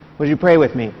Would you pray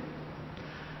with me?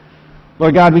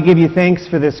 Lord God, we give you thanks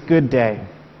for this good day,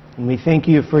 and we thank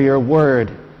you for your word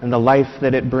and the life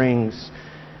that it brings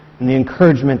and the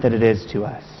encouragement that it is to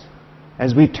us.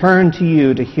 As we turn to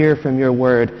you to hear from your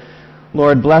word,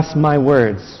 Lord, bless my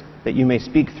words that you may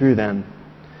speak through them.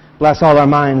 Bless all our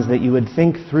minds that you would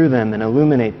think through them and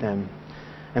illuminate them.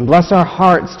 And bless our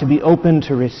hearts to be open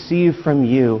to receive from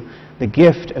you the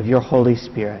gift of your Holy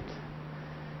Spirit.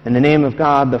 In the name of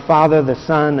God, the Father, the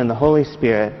Son, and the Holy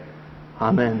Spirit,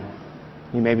 amen.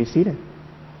 You may be seated.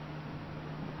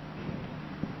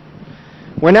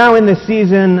 We're now in the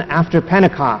season after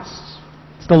Pentecost.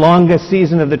 It's the longest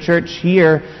season of the church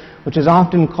year, which is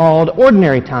often called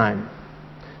ordinary time.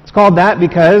 It's called that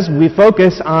because we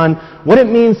focus on what it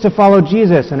means to follow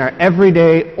Jesus in our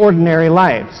everyday, ordinary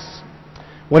lives.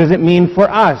 What does it mean for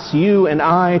us, you and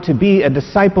I, to be a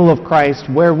disciple of Christ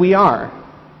where we are?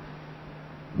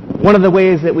 One of the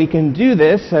ways that we can do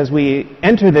this as we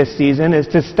enter this season is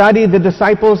to study the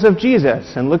disciples of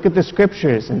Jesus and look at the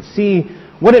scriptures and see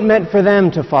what it meant for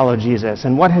them to follow Jesus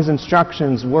and what his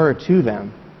instructions were to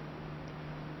them.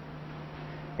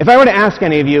 If I were to ask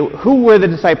any of you, who were the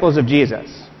disciples of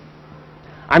Jesus?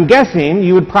 I'm guessing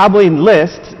you would probably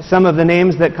list some of the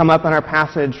names that come up in our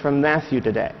passage from Matthew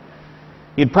today.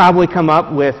 You'd probably come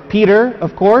up with Peter,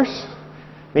 of course,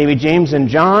 maybe James and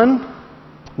John,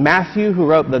 Matthew, who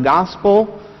wrote the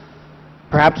gospel,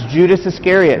 perhaps Judas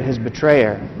Iscariot, his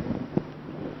betrayer.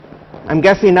 I'm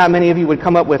guessing not many of you would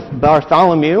come up with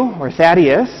Bartholomew or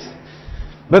Thaddeus,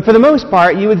 but for the most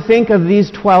part, you would think of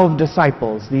these 12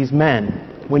 disciples, these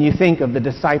men, when you think of the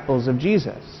disciples of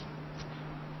Jesus.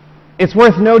 It's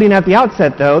worth noting at the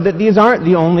outset, though, that these aren't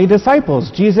the only disciples.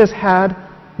 Jesus had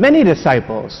many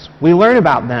disciples. We learn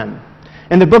about them.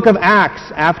 In the book of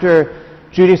Acts, after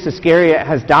Judas Iscariot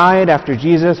has died, after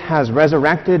Jesus has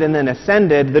resurrected and then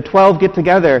ascended, the 12 get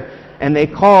together and they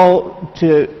call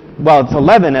to, well, it's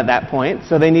 11 at that point,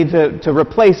 so they need to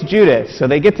replace Judas. So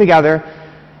they get together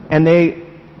and they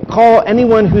call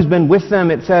anyone who's been with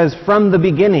them, it says, from the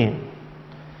beginning.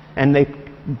 And they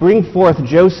bring forth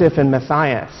Joseph and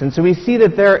Matthias. And so we see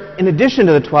that there, in addition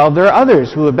to the 12, there are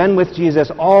others who have been with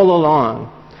Jesus all along.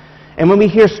 And when we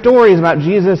hear stories about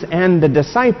Jesus and the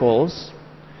disciples,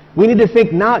 we need to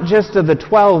think not just of the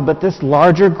 12, but this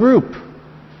larger group.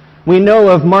 We know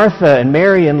of Martha and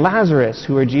Mary and Lazarus,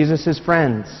 who were Jesus'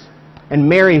 friends, and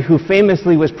Mary, who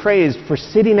famously was praised for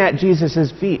sitting at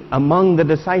Jesus' feet among the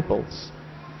disciples.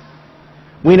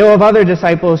 We know of other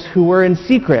disciples who were in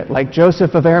secret, like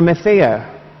Joseph of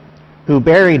Arimathea, who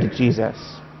buried Jesus.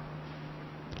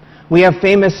 We have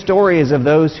famous stories of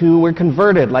those who were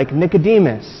converted, like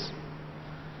Nicodemus.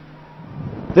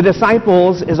 The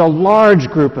disciples is a large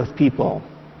group of people,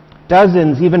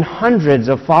 dozens, even hundreds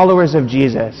of followers of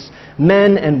Jesus,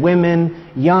 men and women,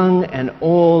 young and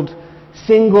old,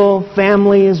 single,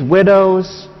 families,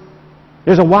 widows.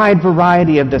 There's a wide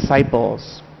variety of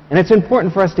disciples. And it's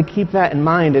important for us to keep that in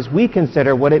mind as we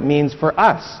consider what it means for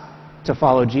us to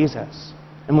follow Jesus,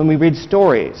 and when we read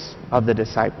stories of the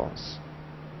disciples.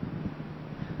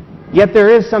 Yet there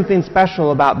is something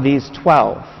special about these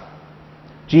 12.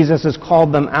 Jesus has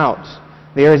called them out.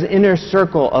 They are his inner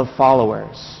circle of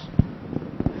followers.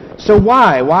 So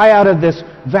why? Why out of this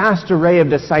vast array of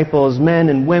disciples, men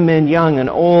and women, young and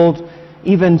old,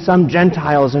 even some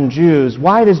Gentiles and Jews,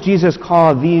 why does Jesus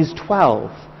call these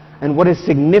 12? And what is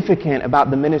significant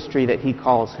about the ministry that he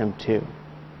calls him to?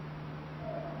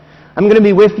 I'm going to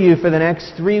be with you for the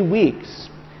next 3 weeks.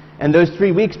 And those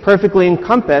 3 weeks perfectly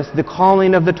encompass the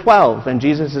calling of the 12 and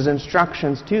Jesus'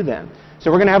 instructions to them. So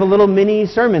we're going to have a little mini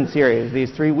sermon series these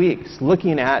 3 weeks,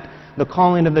 looking at the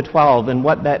calling of the 12 and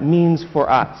what that means for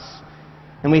us.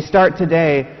 And we start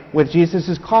today with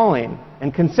Jesus' calling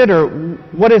and consider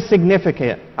what is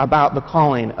significant about the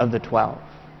calling of the 12.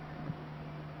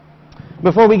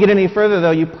 Before we get any further,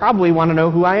 though, you probably want to know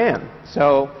who I am.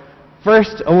 So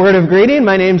first, a word of greeting.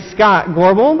 My name's Scott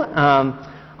Gorbold.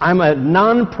 I'm a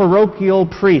non-parochial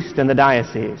priest in the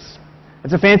diocese.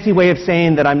 It's a fancy way of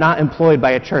saying that I'm not employed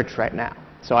by a church right now.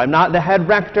 So I'm not the head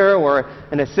rector or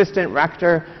an assistant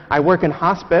rector. I work in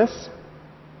hospice.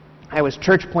 I was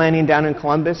church planning down in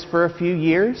Columbus for a few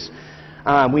years.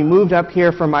 We moved up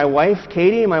here for my wife,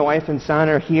 Katie. My wife and son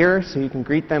are here, so you can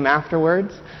greet them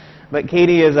afterwards. But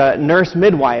Katie is a nurse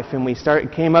midwife, and we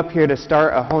came up here to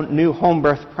start a new home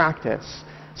birth practice.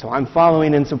 So I'm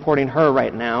following and supporting her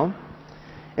right now.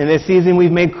 In this season,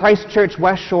 we've made Christ Church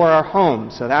West Shore our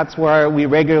home, so that's where we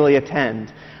regularly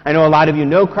attend. I know a lot of you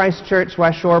know Christ Church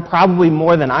West Shore, probably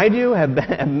more than I do, have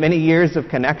many years of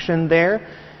connection there.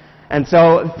 And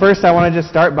so first I want to just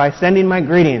start by sending my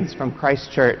greetings from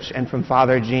Christ Church and from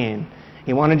Father Gene.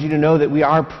 He wanted you to know that we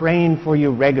are praying for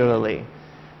you regularly,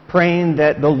 praying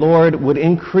that the Lord would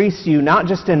increase you, not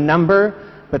just in number,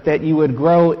 but that you would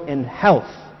grow in health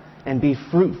and be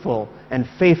fruitful and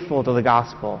faithful to the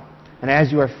gospel. And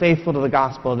as you are faithful to the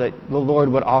gospel, that the Lord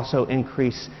would also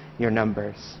increase your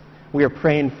numbers. We are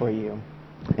praying for you.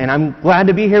 And I'm glad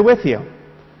to be here with you.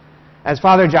 As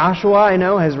Father Joshua, I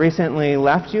know, has recently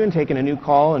left you and taken a new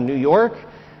call in New York,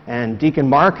 and Deacon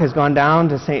Mark has gone down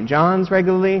to St. John's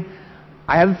regularly,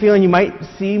 I have a feeling you might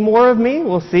see more of me.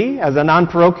 We'll see. As a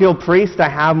non-parochial priest, I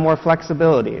have more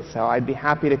flexibility, so I'd be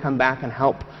happy to come back and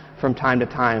help from time to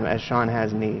time as Sean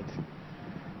has need.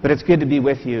 But it's good to be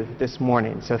with you this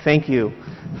morning. So thank you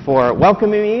for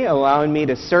welcoming me, allowing me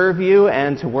to serve you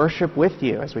and to worship with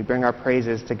you as we bring our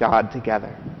praises to God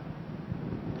together.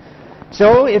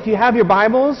 So if you have your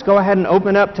Bibles, go ahead and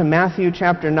open up to Matthew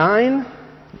chapter 9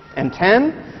 and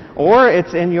 10, or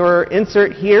it's in your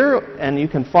insert here, and you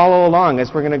can follow along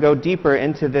as we're going to go deeper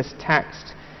into this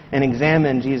text and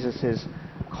examine Jesus'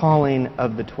 calling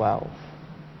of the 12.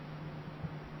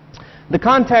 The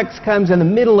context comes in the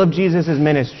middle of Jesus'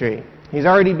 ministry. He's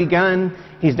already begun.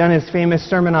 He's done his famous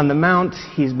Sermon on the Mount.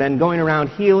 He's been going around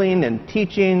healing and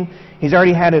teaching. He's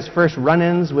already had his first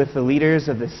run-ins with the leaders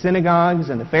of the synagogues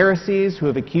and the Pharisees who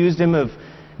have accused him of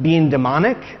being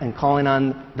demonic and calling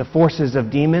on the forces of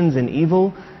demons and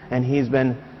evil. And he's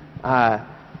been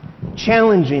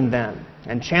challenging them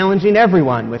and challenging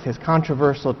everyone with his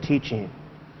controversial teaching.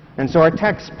 And so our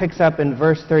text picks up in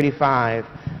verse 35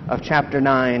 of chapter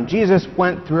 9. Jesus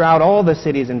went throughout all the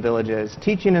cities and villages,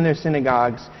 teaching in their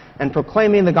synagogues and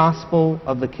proclaiming the gospel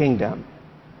of the kingdom,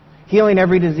 healing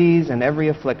every disease and every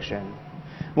affliction.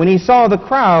 When he saw the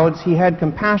crowds, he had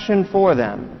compassion for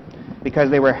them,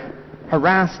 because they were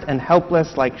harassed and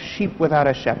helpless like sheep without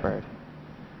a shepherd.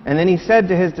 And then he said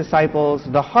to his disciples,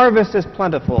 "The harvest is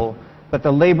plentiful, but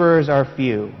the laborers are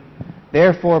few.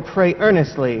 Therefore pray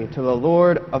earnestly to the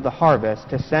Lord of the harvest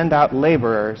to send out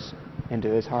laborers into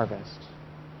his harvest."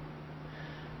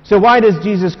 So why does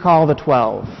Jesus call the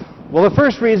 12? Well, the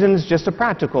first reason is just a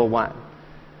practical one.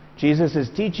 Jesus is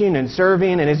teaching and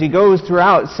serving, and as he goes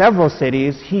throughout several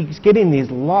cities, he's getting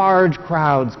these large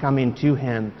crowds coming to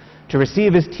him to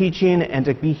receive his teaching and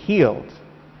to be healed.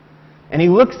 And he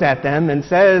looks at them and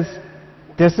says,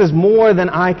 "This is more than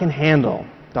I can handle.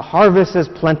 The harvest is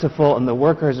plentiful and the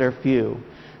workers are few."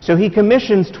 So he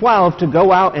commissions 12 to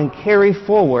go out and carry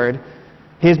forward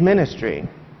his ministry.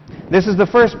 This is the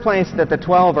first place that the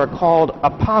 12 are called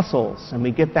apostles, and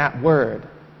we get that word.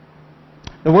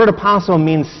 The word apostle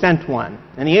means sent one.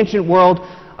 In the ancient world,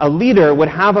 a leader would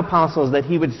have apostles that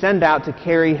he would send out to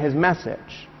carry his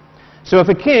message. So if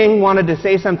a king wanted to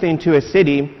say something to a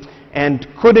city and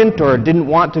couldn't or didn't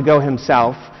want to go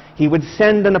himself, he would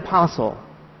send an apostle.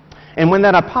 And when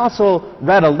that apostle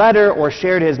read a letter or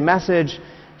shared his message,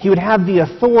 he would have the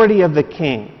authority of the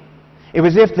king. It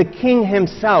was as if the king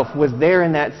himself was there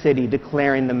in that city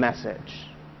declaring the message.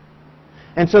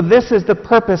 And so this is the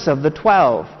purpose of the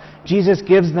 12. Jesus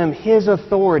gives them his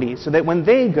authority so that when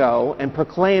they go and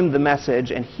proclaim the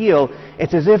message and heal,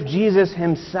 it's as if Jesus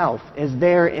himself is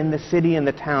there in the city and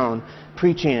the town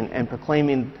preaching and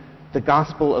proclaiming the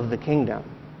gospel of the kingdom.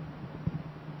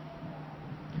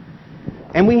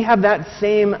 And we have that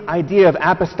same idea of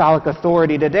apostolic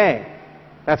authority today.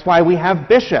 That's why we have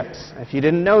bishops, if you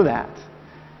didn't know that.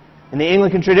 In the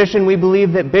Anglican tradition, we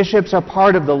believe that bishops are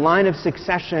part of the line of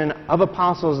succession of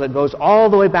apostles that goes all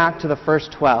the way back to the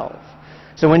first 12.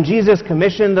 So when Jesus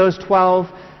commissioned those 12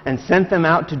 and sent them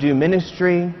out to do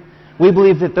ministry, we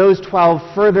believe that those 12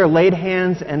 further laid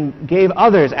hands and gave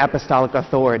others apostolic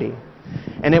authority.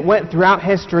 And it went throughout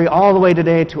history all the way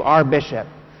today to our bishop.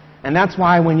 And that's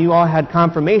why when you all had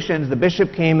confirmations, the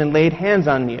bishop came and laid hands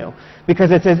on you.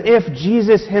 Because it's as if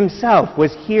Jesus himself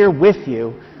was here with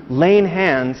you, laying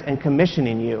hands and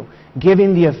commissioning you,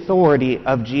 giving the authority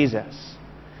of Jesus.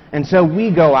 And so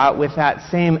we go out with that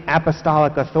same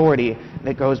apostolic authority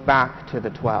that goes back to the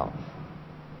 12.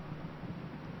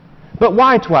 But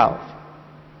why 12?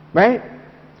 Right?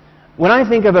 When I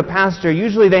think of a pastor,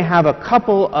 usually they have a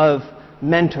couple of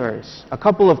mentors, a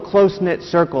couple of close-knit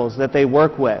circles that they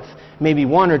work with, maybe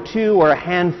one or two or a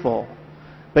handful.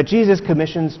 But Jesus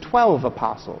commissions 12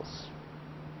 apostles.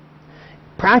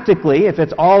 Practically, if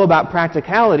it's all about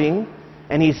practicality,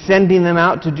 and he's sending them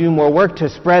out to do more work to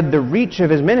spread the reach of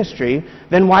his ministry,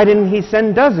 then why didn't he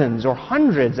send dozens or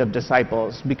hundreds of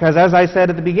disciples? Because as I said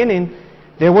at the beginning,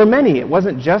 there were many. It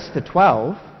wasn't just the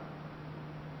 12.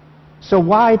 So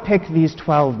why pick these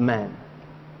 12 men?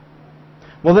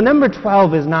 Well, the number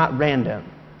 12 is not random.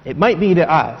 It might be to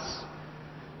us.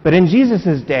 But in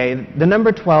Jesus' day, the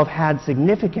number 12 had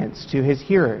significance to his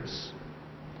hearers.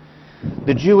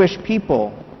 the Jewish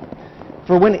people.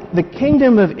 For when the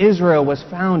kingdom of Israel was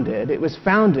founded, it was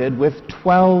founded with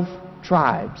 12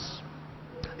 tribes.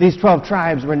 These 12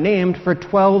 tribes were named for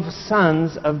 12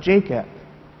 sons of Jacob.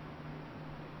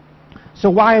 So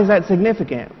why is that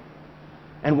significant?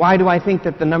 And why do I think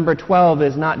that the number 12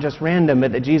 is not just random,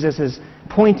 but that Jesus is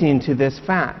pointing to this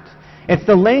fact? It's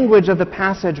the language of the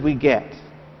passage we get.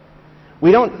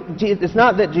 It's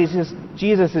not that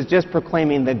Jesus is just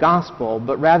proclaiming the gospel,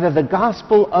 but rather the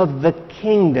gospel of the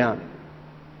kingdom.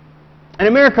 In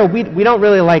America, we don't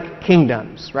really like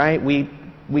kingdoms, right?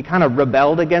 We kind of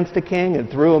rebelled against a king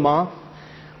and threw him off.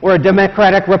 We're a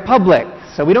democratic republic,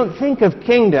 so we don't think of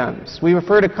kingdoms. We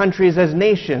refer to countries as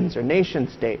nations or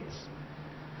nation-states.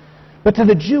 But to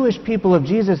the Jewish people of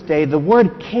Jesus' day, the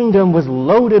word kingdom was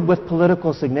loaded with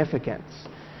political significance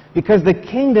because the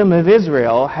kingdom of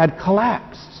Israel had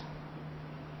collapsed.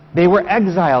 They were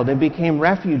exiled and became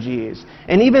refugees.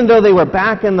 And even though they were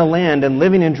back in the land and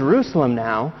living in Jerusalem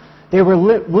now, they were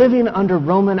living under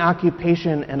Roman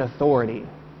occupation and authority.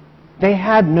 They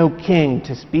had no king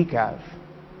to speak of.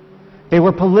 They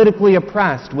were politically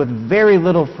oppressed with very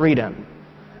little freedom,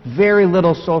 very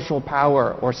little social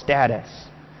power or status.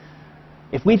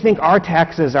 If we think our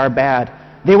taxes are bad,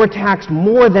 they were taxed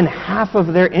more than half of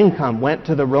their income went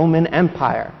to the Roman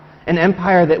Empire, an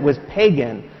empire that was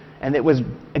pagan and that was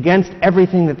against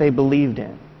everything that they believed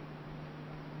in.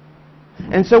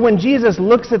 And so when Jesus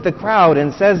looks at the crowd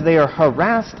and says they are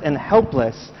harassed and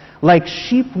helpless, like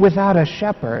sheep without a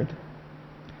shepherd,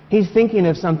 he's thinking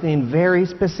of something very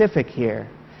specific here.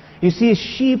 You see,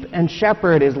 sheep and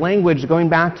shepherd is language going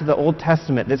back to the Old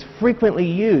Testament that's frequently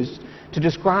used to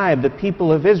describe the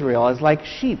people of Israel as like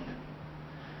sheep.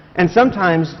 And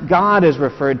sometimes God is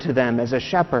referred to them as a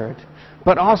shepherd,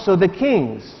 but also the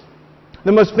kings.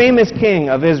 The most famous king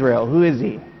of Israel, who is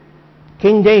he?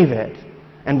 King David.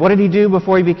 And what did he do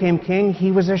before he became king?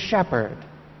 He was a shepherd.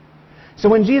 So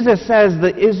when Jesus says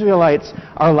the Israelites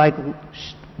are like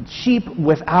sheep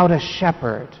without a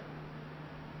shepherd,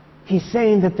 he's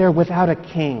saying that they're without a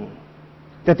king,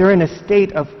 that they're in a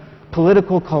state of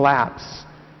political collapse,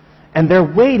 and they're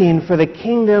waiting for the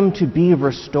kingdom to be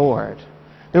restored.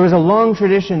 There was a long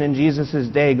tradition in Jesus'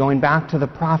 day, going back to the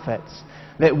prophets,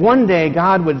 that one day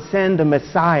God would send a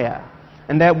Messiah.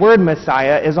 And that word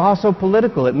Messiah is also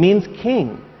political. It means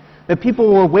king. The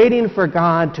people were waiting for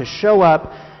God to show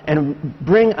up and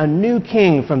bring a new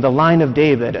king from the line of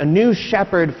David, a new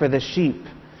shepherd for the sheep,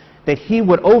 that he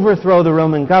would overthrow the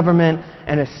Roman government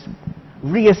and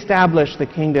reestablish the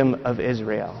kingdom of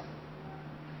Israel.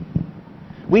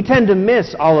 We tend to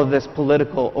miss all of this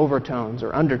political overtones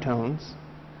or undertones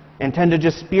and tend to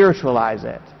just spiritualize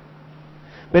it.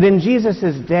 But in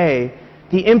Jesus' day,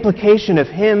 the implication of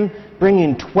him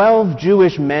bringing 12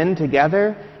 Jewish men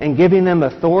together and giving them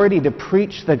authority to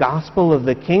preach the gospel of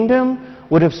the kingdom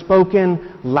would have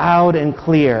spoken loud and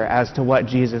clear as to what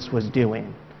Jesus was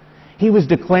doing. He was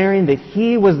declaring that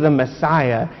he was the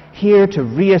Messiah here to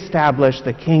reestablish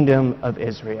the kingdom of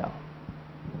Israel.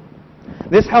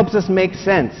 This helps us make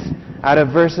sense out of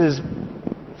verses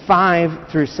 5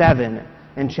 through 7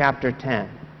 in chapter 10.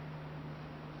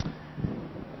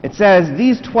 It says,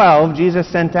 "These 12 Jesus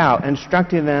sent out,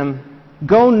 instructing them,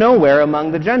 'Go nowhere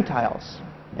among the Gentiles,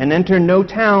 and enter no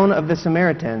town of the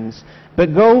Samaritans,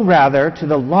 but go rather to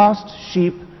the lost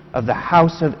sheep of the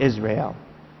house of Israel,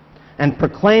 and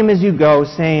proclaim as you go,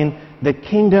 saying, the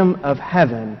kingdom of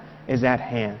heaven is at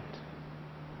hand.'"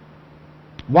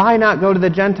 Why not go to the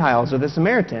Gentiles or the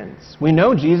Samaritans? We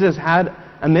know Jesus had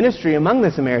a ministry among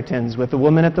the Samaritans with the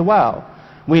woman at the well.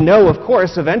 We know, of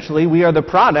course, eventually we are the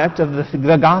product of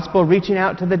the gospel reaching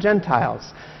out to the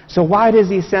Gentiles. So why does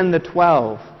he send the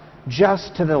 12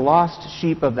 just to the lost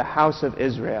sheep of the house of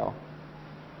Israel?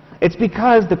 It's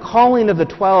because the calling of the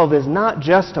 12 is not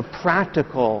just a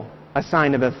practical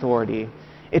sign of authority.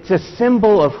 It's a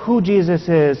symbol of who Jesus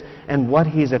is and what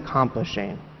he's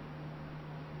accomplishing.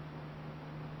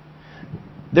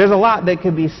 There's a lot that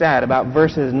could be said about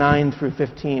verses 9 through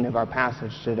 15 of our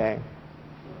passage today.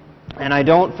 And I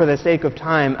don't, for the sake of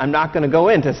time, I'm not going to go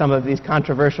into some of these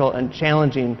controversial and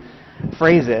challenging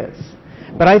phrases.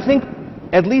 But I think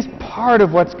at least part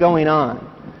of what's going on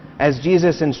as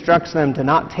Jesus instructs them to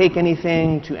not take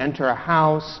anything, to enter a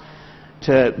house,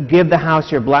 to give the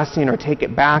house your blessing or take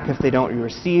it back if they don't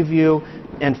receive you,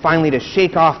 and finally to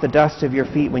shake off the dust of your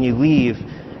feet when you leave,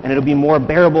 and it'll be more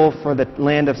bearable for the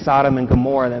land of Sodom and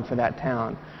Gomorrah than for that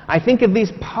town. I think at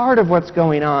least part of what's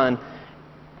going on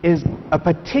is a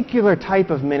particular type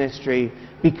of ministry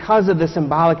because of the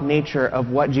symbolic nature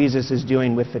of what Jesus is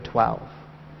doing with the 12.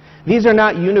 These are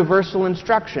not universal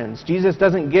instructions. Jesus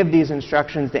doesn't give these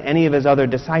instructions to any of his other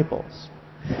disciples.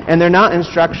 And they're not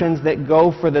instructions that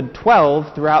go for the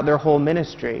 12 throughout their whole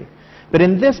ministry. But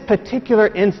in this particular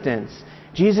instance,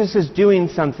 Jesus is doing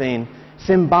something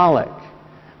symbolic.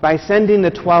 By sending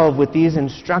the 12 with these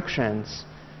instructions,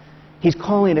 he's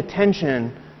calling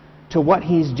attention to what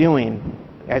he's doing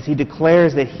as he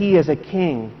declares that he is a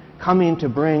king coming to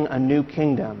bring a new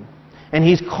kingdom. And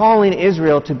he's calling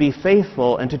Israel to be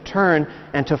faithful and to turn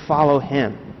and to follow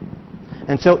him.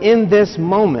 And so in this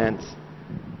moment,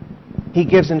 he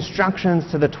gives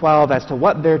instructions to the 12 as to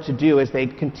what they're to do as they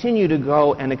continue to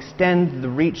go and extend the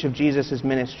reach of Jesus'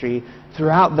 ministry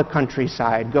throughout the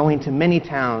countryside, going to many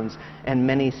towns and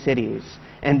many cities,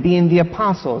 and being the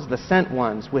apostles, the sent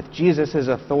ones, with Jesus'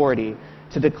 authority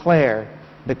to declare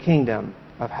the kingdom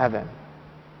of heaven.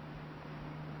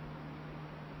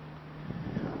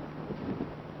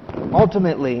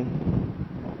 Ultimately,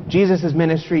 Jesus'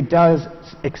 ministry does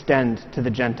extend to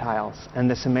the Gentiles and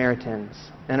the Samaritans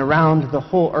and around the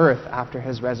whole earth after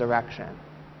his resurrection.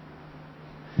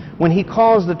 When he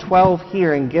calls the 12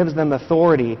 here and gives them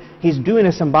authority, he's doing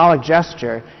a symbolic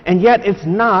gesture, and yet it's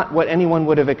not what anyone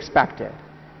would have expected.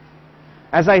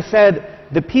 As I said,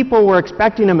 the people were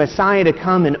expecting a Messiah to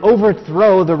come and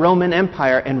overthrow the Roman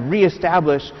Empire and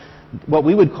reestablish what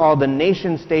we would call the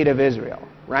nation-state of Israel,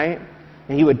 right?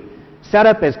 And he would set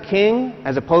up as king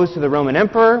as opposed to the Roman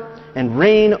emperor and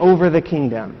reign over the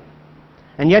kingdom.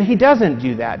 And yet he doesn't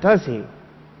do that, does he?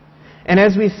 And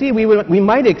as we see, we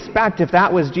might expect, if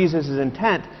that was Jesus'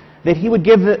 intent, that he would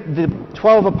give the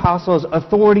 12 apostles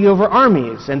authority over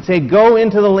armies and say, go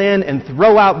into the land and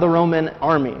throw out the Roman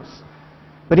armies.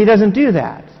 But he doesn't do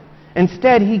that.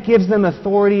 Instead, he gives them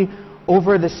authority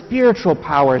over the spiritual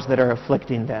powers that are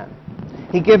afflicting them.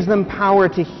 He gives them power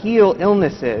to heal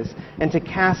illnesses and to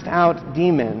cast out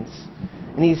demons.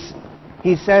 And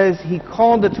he says he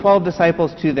called the 12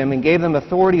 disciples to them and gave them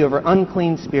authority over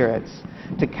unclean spirits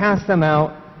to cast them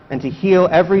out and to heal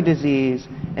every disease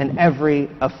and every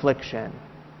affliction.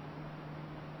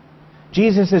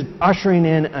 Jesus is ushering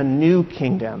in a new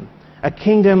kingdom, a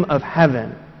kingdom of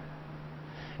heaven.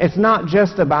 It's not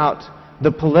just about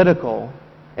the political,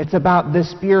 it's about the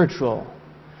spiritual.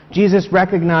 Jesus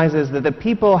recognizes that the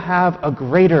people have a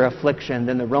greater affliction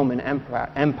than the Roman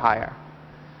Empire.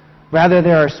 Rather,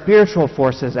 there are spiritual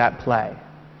forces at play.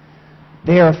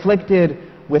 They are afflicted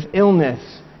with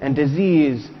illness and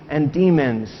disease and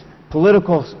demons,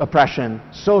 political oppression,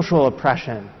 social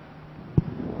oppression.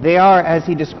 They are, as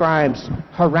he describes,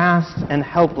 harassed and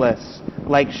helpless,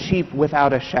 like sheep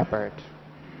without a shepherd.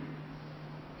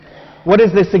 What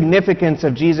is the significance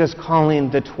of Jesus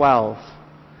calling the 12?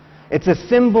 It's a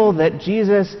symbol that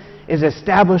Jesus is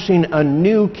establishing a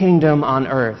new kingdom on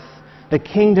earth, the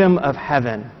kingdom of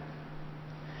heaven.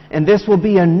 And this will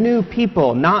be a new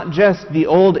people, not just the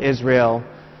old Israel,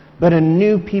 but a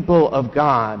new people of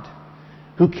God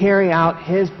who carry out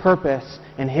his purpose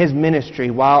and his ministry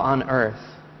while on earth.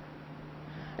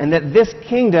 And that this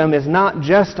kingdom is not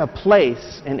just a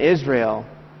place in Israel,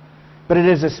 but it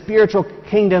is a spiritual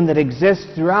kingdom that exists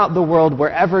throughout the world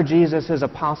wherever Jesus'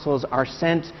 apostles are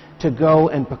sent to go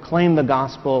and proclaim the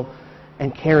gospel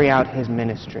and carry out his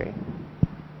ministry.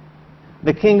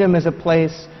 The kingdom is a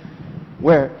place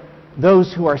where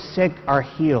those who are sick are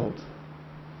healed,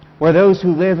 where those who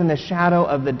live in the shadow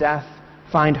of the death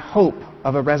find hope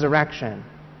of a resurrection,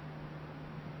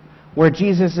 where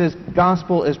Jesus'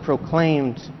 gospel is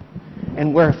proclaimed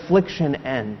and where affliction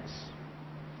ends.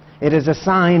 It is a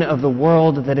sign of the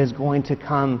world that is going to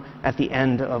come at the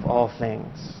end of all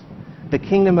things. The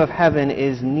kingdom of heaven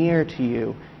is near to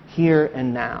you, here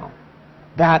and now.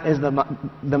 That is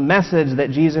the message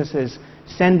that Jesus is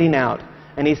sending out.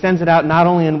 And he sends it out not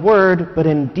only in word, but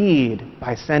in deed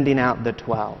by sending out the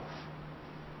 12.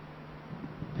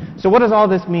 So what does all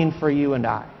this mean for you and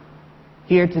I,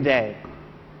 here today,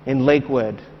 in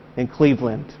Lakewood, in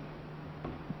Cleveland?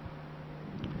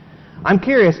 I'm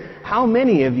curious, how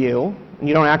many of you, and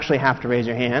you don't actually have to raise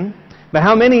your hand, but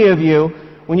how many of you,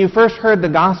 when you first heard the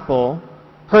gospel,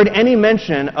 heard any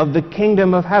mention of the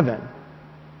kingdom of heaven?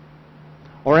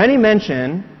 Or any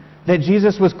mention that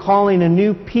Jesus was calling a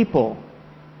new people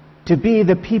to be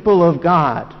the people of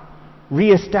God,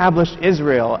 reestablish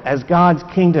Israel as God's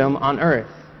kingdom on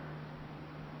earth?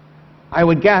 I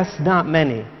would guess not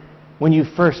many when you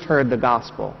first heard the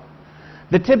gospel.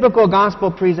 The typical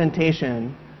gospel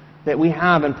presentation that we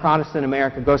have in Protestant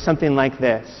America goes something like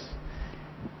this.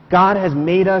 God has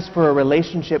made us for a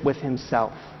relationship with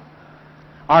himself.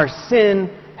 Our sin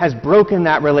has broken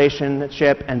that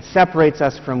relationship and separates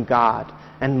us from God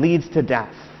and leads to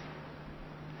death.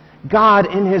 God,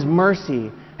 in his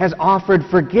mercy, has offered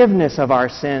forgiveness of our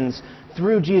sins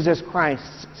through Jesus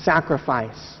Christ's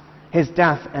sacrifice, his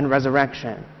death and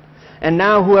resurrection. And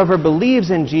now whoever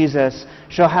believes in Jesus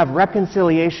shall have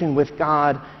reconciliation with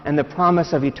God and the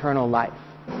promise of eternal life.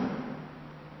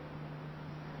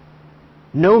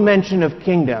 No mention of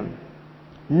kingdom,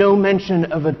 no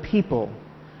mention of a people,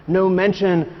 no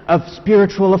mention of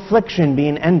spiritual affliction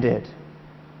being ended.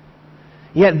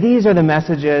 Yet these are the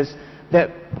messages that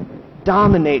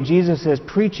dominate Jesus'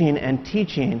 preaching and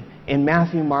teaching in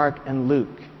Matthew, Mark, and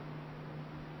Luke.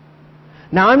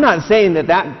 Now, I'm not saying that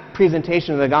that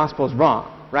presentation of the gospel is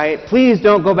wrong, right? Please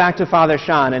don't go back to Father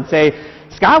Sean and say,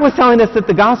 Scott was telling us that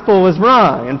the gospel was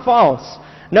wrong and false.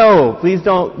 No, please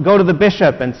don't go to the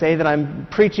bishop and say that I'm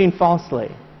preaching falsely.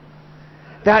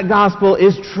 That gospel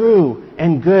is true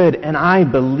and good, and I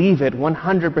believe it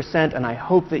 100%, and I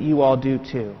hope that you all do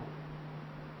too.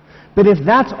 But if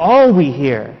that's all we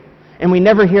hear, and we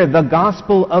never hear the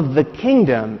gospel of the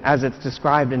kingdom as it's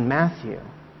described in Matthew,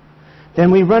 then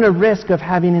we run a risk of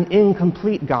having an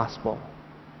incomplete gospel.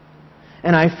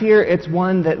 And I fear it's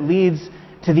one that leads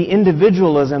to the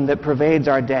individualism that pervades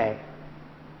our day.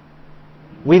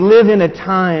 We live in a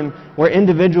time where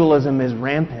individualism is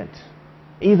rampant,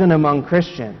 even among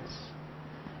Christians.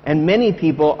 And many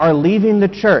people are leaving the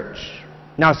church.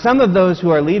 Now, some of those who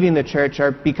are leaving the church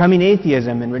are becoming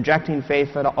atheism and rejecting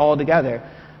faith altogether.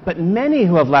 But many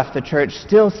who have left the church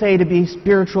still say to be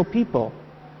spiritual people.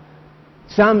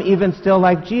 Some even still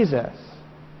like Jesus.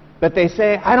 But they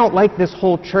say, I don't like this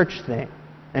whole church thing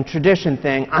and tradition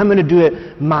thing. I'm going to do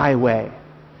it my way.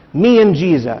 Me and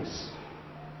Jesus.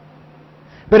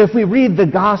 But if we read the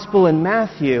gospel in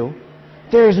Matthew,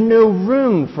 there's no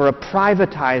room for a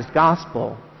privatized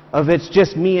gospel of it's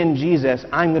just me and Jesus,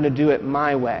 I'm going to do it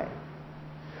my way.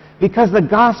 Because the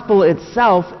gospel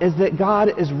itself is that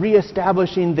God is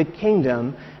reestablishing the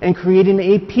kingdom and creating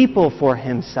a people for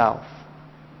himself.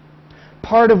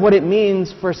 Part of what it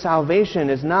means for salvation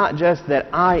is not just that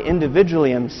I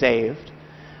individually am saved,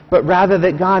 but rather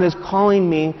that God is calling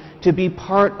me to be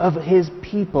part of his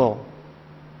people,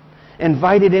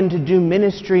 invited in to do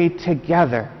ministry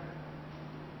together.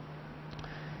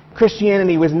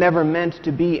 Christianity was never meant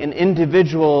to be an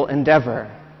individual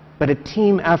endeavor, but a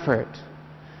team effort.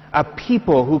 A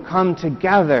people who come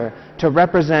together to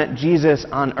represent Jesus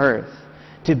on earth,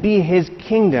 to be his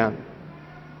kingdom.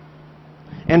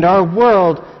 And our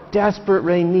world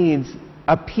desperately needs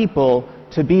a people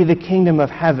to be the kingdom of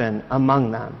heaven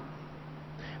among them.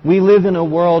 We live in a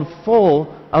world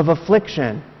full of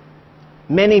affliction.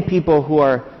 Many people who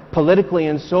are politically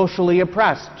and socially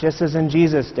oppressed, just as in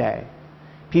Jesus' day.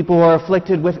 People who are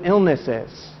afflicted with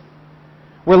illnesses.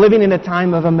 We're living in a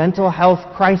time of a mental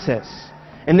health crisis.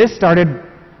 And this started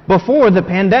before the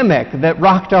pandemic that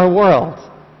rocked our world.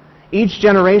 Each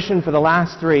generation for the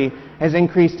last 3 has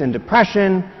increased in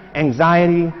depression,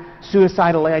 anxiety,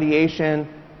 suicidal ideation,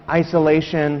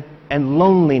 isolation, and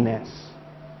loneliness.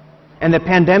 And the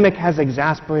pandemic has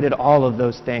exacerbated all of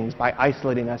those things by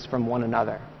isolating us from one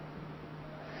another.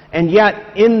 And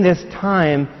yet, in this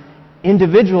time,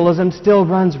 individualism still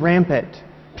runs rampant.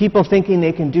 People thinking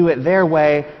they can do it their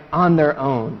way on their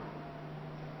own.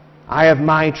 I have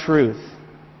my truth.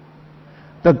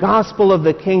 The gospel of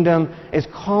the kingdom is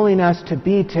calling us to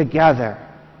be together,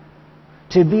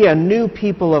 to be a new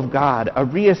people of God, a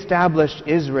reestablished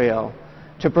Israel,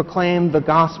 to proclaim the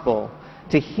gospel,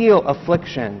 to heal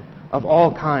affliction of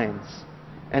all kinds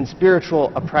and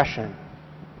spiritual oppression.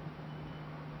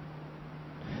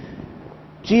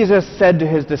 Jesus said to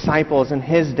his disciples in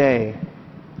his day,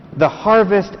 "The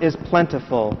harvest is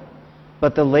plentiful,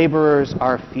 but the laborers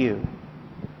are few.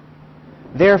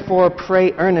 Therefore,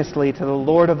 pray earnestly to the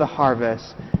Lord of the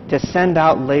harvest to send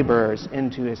out laborers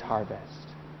into his harvest."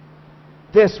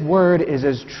 This word is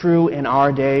as true in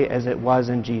our day as it was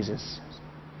in Jesus.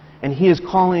 And he is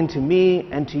calling to me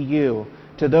and to you,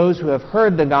 to those who have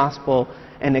heard the gospel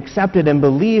and accepted and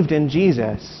believed in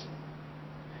Jesus,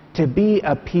 to be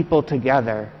a people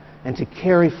together and to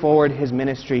carry forward his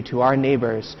ministry to our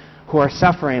neighbors who are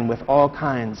suffering with all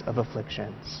kinds of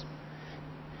afflictions.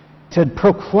 To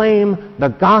proclaim the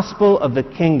gospel of the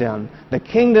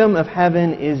kingdom of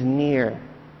heaven is near,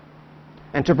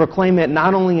 and to proclaim it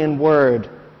not only in word,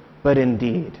 but in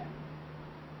deed.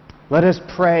 Let us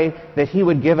pray that he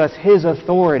would give us his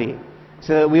authority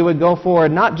so that we would go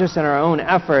forward not just in our own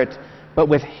effort, but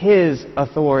with his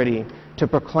authority to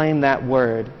proclaim that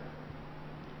word.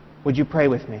 Would you pray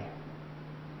with me?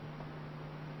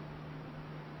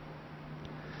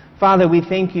 Father, we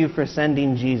thank you for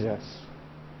sending Jesus.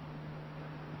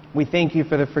 We thank you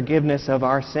for the forgiveness of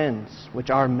our sins, which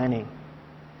are many.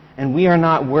 and we are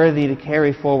not worthy to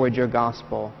carry forward your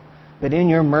gospel. But in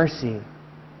your mercy,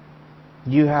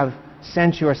 you have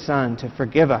sent your Son to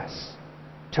forgive us,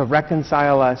 to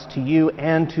reconcile us to you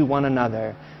and to one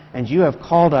another, and you have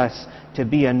called us to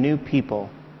be a new people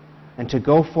and to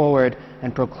go forward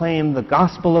and proclaim the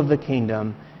gospel of the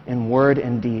kingdom in word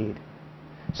and deed.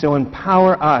 So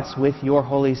empower us with your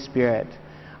Holy Spirit.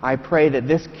 I pray that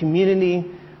this community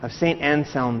of St.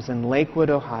 Anselm's in Lakewood,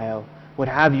 Ohio, would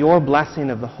have your blessing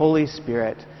of the Holy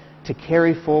Spirit to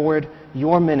carry forward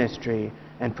your ministry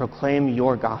and proclaim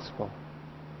your gospel.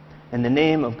 In the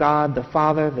name of God, the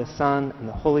Father, the Son, and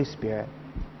the Holy Spirit.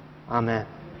 Amen.